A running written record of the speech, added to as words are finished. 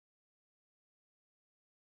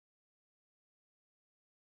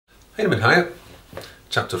Heinemann Higher,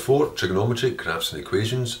 Chapter 4, Trigonometry, Graphs and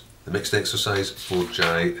Equations, the mixed exercise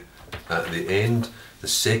 4Gi at the end, the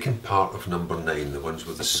second part of number 9, the ones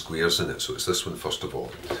with the squares in it. So it's this one first of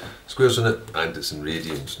all. Squares in it and it's in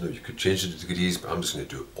radians. Now you could change it to degrees, but I'm just going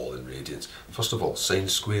to do it all in radians. First of all, sine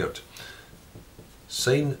squared.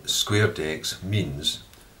 Sine squared x means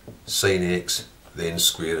sine x, then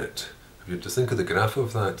square it. If you have to think of the graph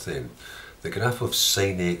of that then, the graph of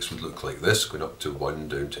sine x would look like this, going up to 1,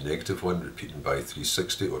 down to -1, repeating by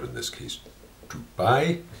 360, or in this case 2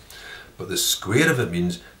 pi. But the square of it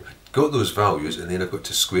means I've got those values and then I've got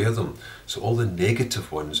to square them. So all the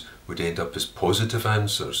negative ones would end up as positive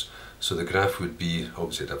answers. So the graph would be,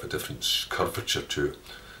 obviously it'd have a different curvature to it,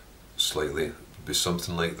 slightly. It would be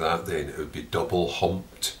something like that then. It would be double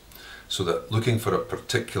humped. So that looking for a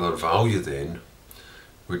particular value then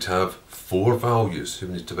would have 4 values.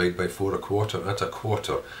 When you divide by 4 1/4, at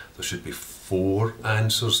 1/4 there should be 4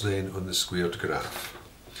 answers then on the squared graph.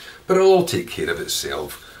 But it'll all take care of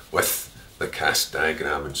itself with the cast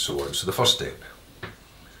diagram and so on. So the first step,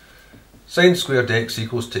 sine squared x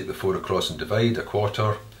equals, take the 4 across and divide,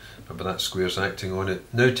 1/4. Remember that square's acting on it.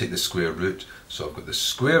 Now take the square root. So I've got the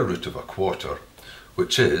square root of 1/4,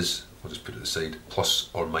 which is, I'll just put it aside, plus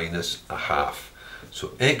or minus 1/2.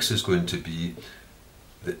 So x is going to be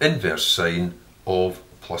the inverse sine of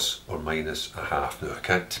plus or minus 1/2. Now I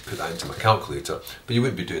can't put that into my calculator, but you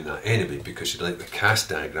wouldn't be doing that anyway because you'd like the cast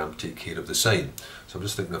diagram to take care of the sine. So I'm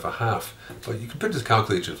just thinking of 1/2. But you can put it to the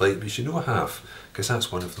calculator if you like, but you should know 1/2 because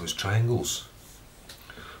that's one of those triangles.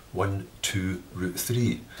 1, 2, root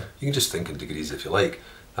 3. You can just think in degrees if you like.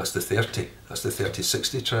 That's the 30. That's the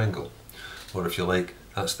 30-60 triangle. Or if you like,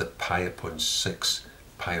 that's the pi upon 6,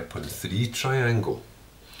 pi upon 3 triangle.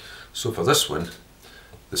 So for this one,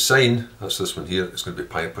 the sine, that's this one here, it's going to be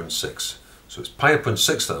pi upon 6. So it's pi upon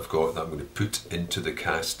 6 that I've got that I'm going to put into the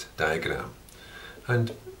cast diagram.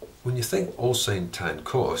 And when you think all sine, tan,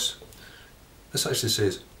 cos, this actually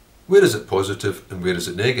says, where is it positive and where is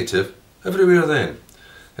it negative? Everywhere then.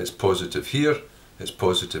 It's positive here, it's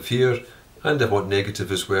positive here, and I want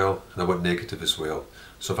negative as well, and I want negative as well.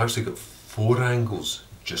 So I've actually got 4 angles,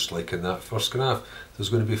 just like in that first graph. There's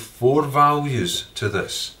going to be 4 values to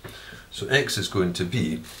this. So x is going to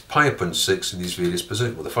be pi upon 6 in these various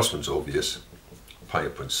positions. Well, the first one's obvious, pi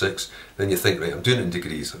upon 6. Then you think, right, I'm doing it in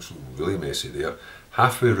degrees. That's really messy there.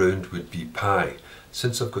 Halfway round would be pi.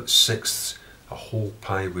 Since I've got sixths, a whole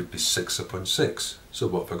pi would be 6 upon 6. So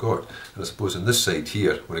what have I got? And I suppose on this side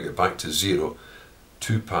here, when I get back to 0,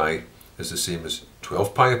 2 pi is the same as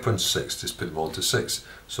 12 pi upon 6. Just put them all to 6.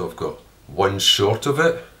 So I've got 1 short of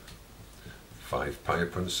it, 5 pi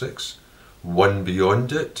upon 6. 1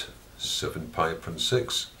 beyond it, 7 pi upon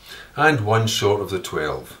 6, and 1 short of the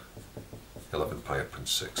 12, 11 pi upon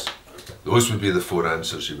 6. Those would be the 4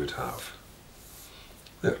 answers you would have.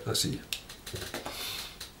 There, that's E.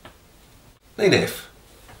 9f.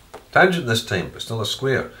 Tangent this time, but still a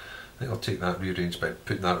square. I think I'll take that rearranged by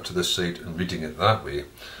putting that to this side and reading it that way.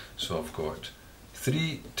 So I've got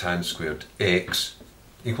 3 tan squared x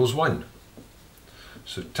equals 1.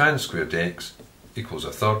 So tan squared x equals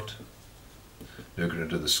 1/3. Now we're going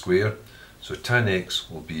to do the square, so tan x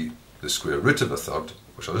will be the square root of 1/3,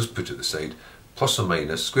 which I'll just put at the side, plus or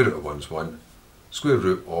minus, square root of 1 is 1, square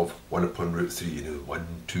root of 1 upon root 3, you know,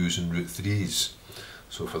 1, 2s and root 3s.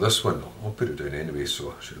 So for this one, I'll put it down anyway,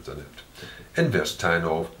 so I should have done it. Inverse tan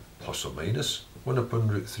of plus or minus 1 upon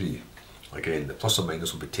root 3. Again, the plus or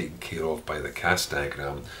minus will be taken care of by the cast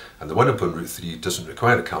diagram, and the 1 upon root 3 doesn't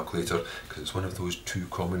require a calculator because it's one of those 2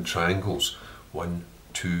 common triangles, 1,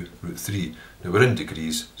 2, root 3. Now we're in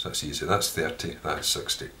degrees, so that's easy. That's 30, that's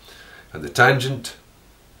 60. And the tangent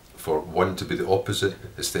for 1 to be the opposite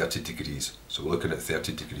is 30 degrees. So we're looking at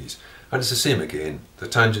 30 degrees. And it's the same again. The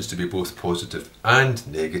tangents to be both positive and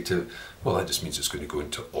negative, well, that just means it's going to go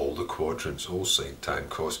into all the quadrants, all sine, tan,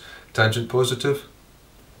 cos. Tangent positive,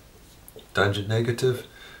 tangent negative,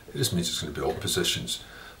 it just means it's going to be oppositions.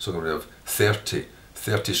 So I'm going to have 30,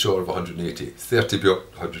 30 short of 180, 30 beyond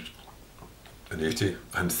 180,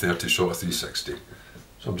 and 30 short of 360.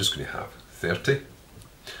 So I'm just going to have 30,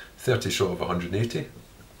 30 short of 180,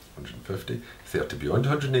 150, 30 beyond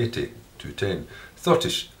 180, 210,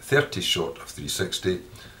 30 short of 360,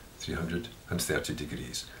 330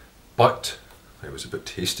 degrees. But I was a bit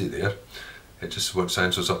hasty there. It just wants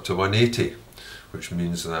answers up to 180, which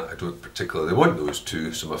means that I don't particularly want those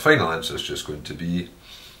 2. So my final answer is just going to be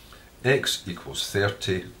x equals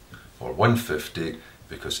 30 or 150,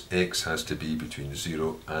 because x has to be between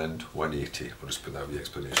 0 and 180. I'll just put that with the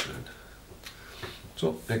explanation in.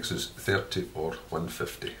 So x is 30 or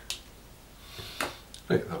 150.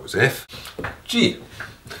 Right, that was F. G.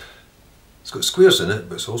 It's got squares in it,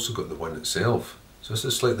 but it's also got the 1 itself. So this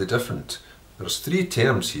is slightly different. There's 3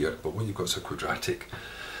 terms here, but what you've got is a quadratic.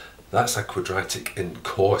 That's a quadratic in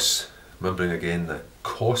cos. Remembering again that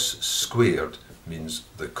cos squared means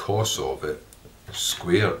the cos of it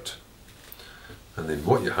squared. And then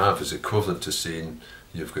what you have is equivalent to saying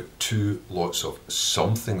you've got 2 lots of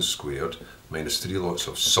something squared minus 3 lots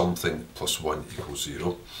of something plus 1 equals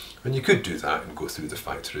 0. And you could do that and go through the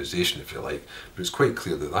factorisation if you like, but it's quite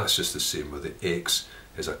clear that that's just the same with the x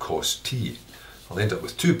is a cos t. I'll end up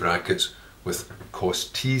with 2 brackets with cos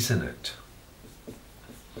t's in it.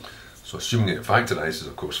 So assuming it factorises,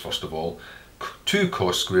 of course, first of all, 2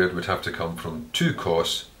 cos squared would have to come from 2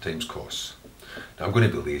 cos times cos. Now I'm going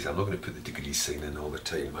to be lazy, I'm not going to put the degree sign in all the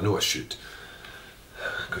time. I know I should,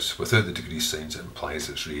 because without the degree signs it implies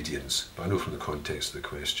it's radians, but I know from the context of the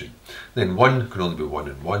question. Then 1 can only be 1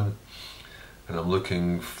 and 1, and I'm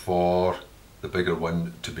looking for the bigger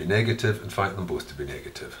one to be negative, in fact them both to be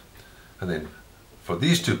negative. And then for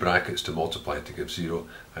these 2 brackets to multiply to give 0,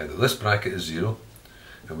 either this bracket is 0,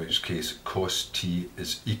 in which case cos t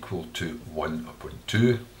is equal to 1 upon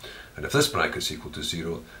 2, and if this bracket is equal to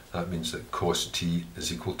 0, that means that cos t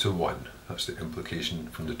is equal to 1. That's the implication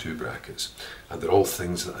from the 2 brackets. And they're all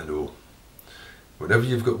things that I know. Whenever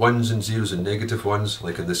you've got 1s and 0s and negative 1s,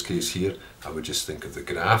 like in this case here, I would just think of the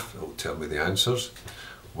graph, it will tell me the answers.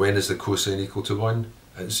 When is the cosine equal to 1?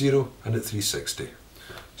 At 0 and at 360.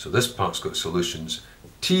 So this part's got solutions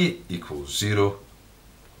t equals 0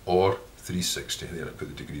 or 360. There, I put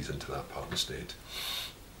the degrees into that part instead.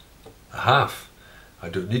 A half. I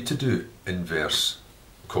don't need to do inverse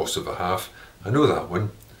cos of a half. I know that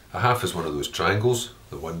one. A half is one of those triangles,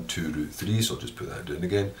 the 1, 2, root 3, so I'll just put that down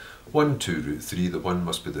again. 1, 2, root 3, the 1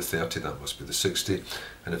 must be the 30, that must be the 60.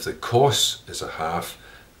 And if the cos is a half,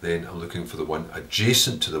 then I'm looking for the one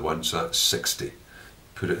adjacent to the 1, so that's 60.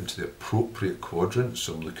 Put it into the appropriate quadrant,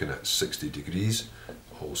 so I'm looking at 60 degrees,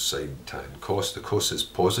 all sine, tan, cos. The cos is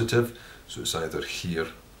positive, so it's either here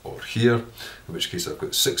or here, in which case I've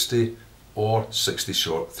got 60 or 60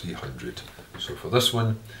 short 300. So for this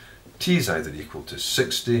one, t is either equal to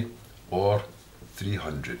 60 or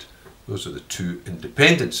 300. Those are the 2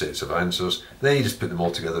 independent sets of answers. Then you just put them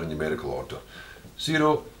all together in numerical order.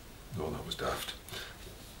 0, no, that was daft.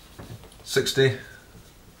 60,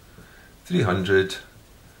 300,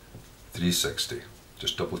 360.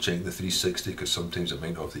 Just double check the 360 because sometimes it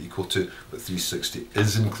might not have the equal to, but 360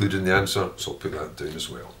 is included in the answer, so I'll put that down as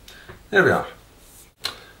well. There we are.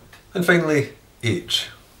 And finally, h.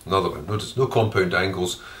 Another one. Notice no compound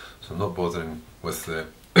angles, so I'm not bothering with the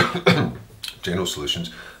general solutions.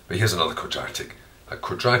 But here's another quadratic. A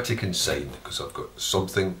quadratic in sine, because I've got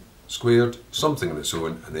something squared, something on its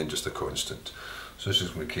own, and then just a constant. So this is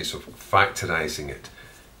going to be a case of factorising it.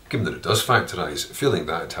 Given that it does factorise, failing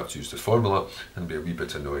that, I'd have to use the formula and be a wee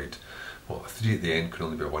bit annoyed. Well, a 3 at the end can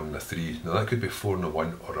only be a 1 and a 3. Now that could be 4 and a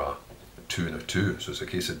 1 or a 2 and a 2, so it's a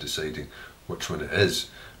case of deciding which one it is.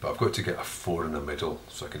 But I've got to get a 4 in the middle,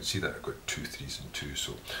 so I can see that I've got 2 3s and 2.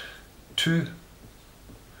 So 2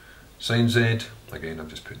 sine z, again I'm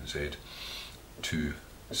just putting z, 2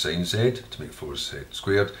 sine z to make 4z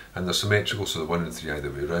squared, and they're symmetrical, so the 1 and 3 either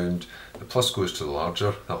way round. The plus goes to the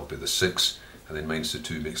larger, that'll be the 6, and then minus the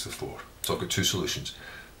 2 makes the 4. So I've got 2 solutions.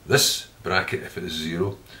 This bracket, if it is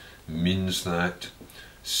 0, means that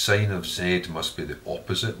sine of z must be the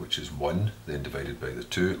opposite, which is 1, then divided by the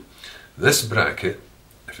 2. This bracket,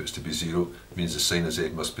 if it's to be 0, means the sine of z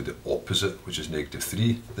must be the opposite, which is negative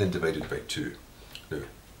 3, then divided by 2. Now,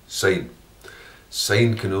 sine.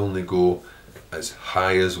 Sine can only go as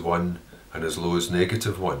high as 1 and as low as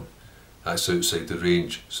negative 1. That's outside the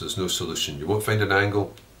range, so there's no solution. You won't find an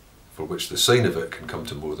angle for which the sine of it can come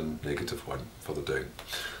to more than negative 1 further down.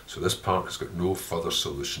 So this part has got no further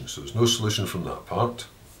solution, so there's no solution from that part.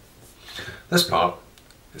 This part,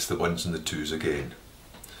 it's the 1s and the 2s again.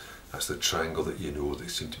 That's the triangle that you know, they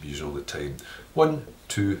seem to be using all the time. 1,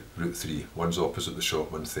 2, root 3. 1's opposite the short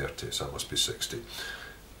one, 30, so that must be 60.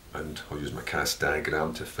 And I'll use my cast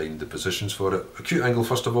diagram to find the positions for it. Acute angle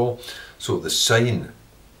first of all. So the sine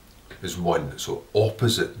is 1, so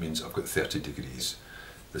opposite means I've got 30 degrees.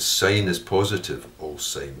 The sine is positive, all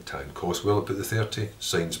sine, tan, cos. Well, I put the 30,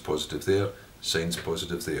 sine's positive there, sine's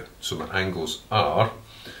positive there. So my angles are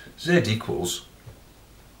z equals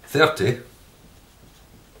 30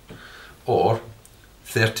 or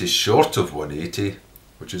 30 short of 180,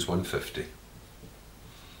 which is 150.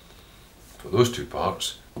 For those 2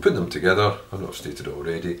 parts, put them together, I know I've stated it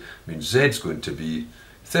already, means z's going to be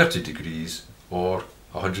 30 degrees or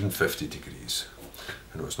 150 degrees.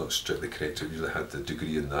 I know it's not strictly correct, I usually had the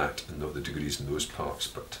degree in that and not the degrees in those parts,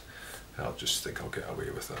 but I'll just think I'll get away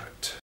with that.